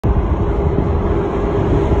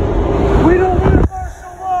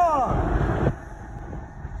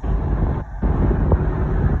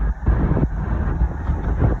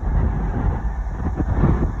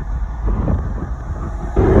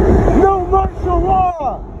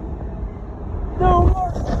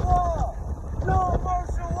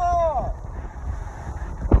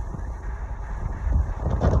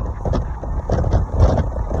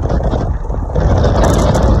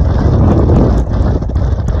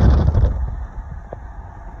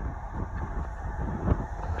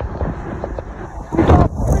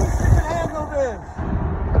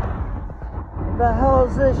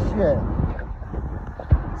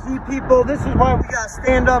people, this is why we gotta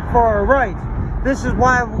stand up for our rights. This is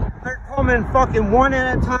why they're coming fucking one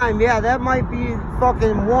at a time. Yeah, that might be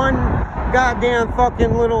fucking one goddamn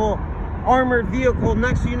fucking little armored vehicle.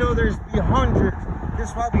 Next thing you know, there's the hundreds. This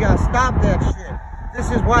is why we gotta stop that shit. This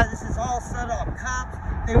is why this is all set up. Cops,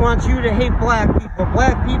 they want you to hate black people.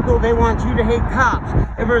 Black people, they want you to hate cops.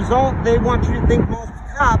 As a result, they want you to think most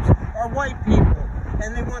cops are white people.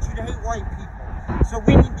 And they want you to hate white people. So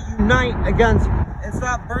we need to unite against and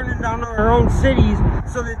stop burning down our own cities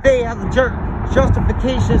so that they have the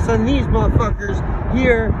justification to send these motherfuckers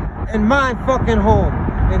here in my fucking home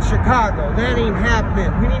in Chicago. That ain't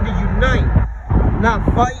happening. We need to unite, not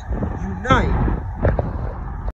fight, unite.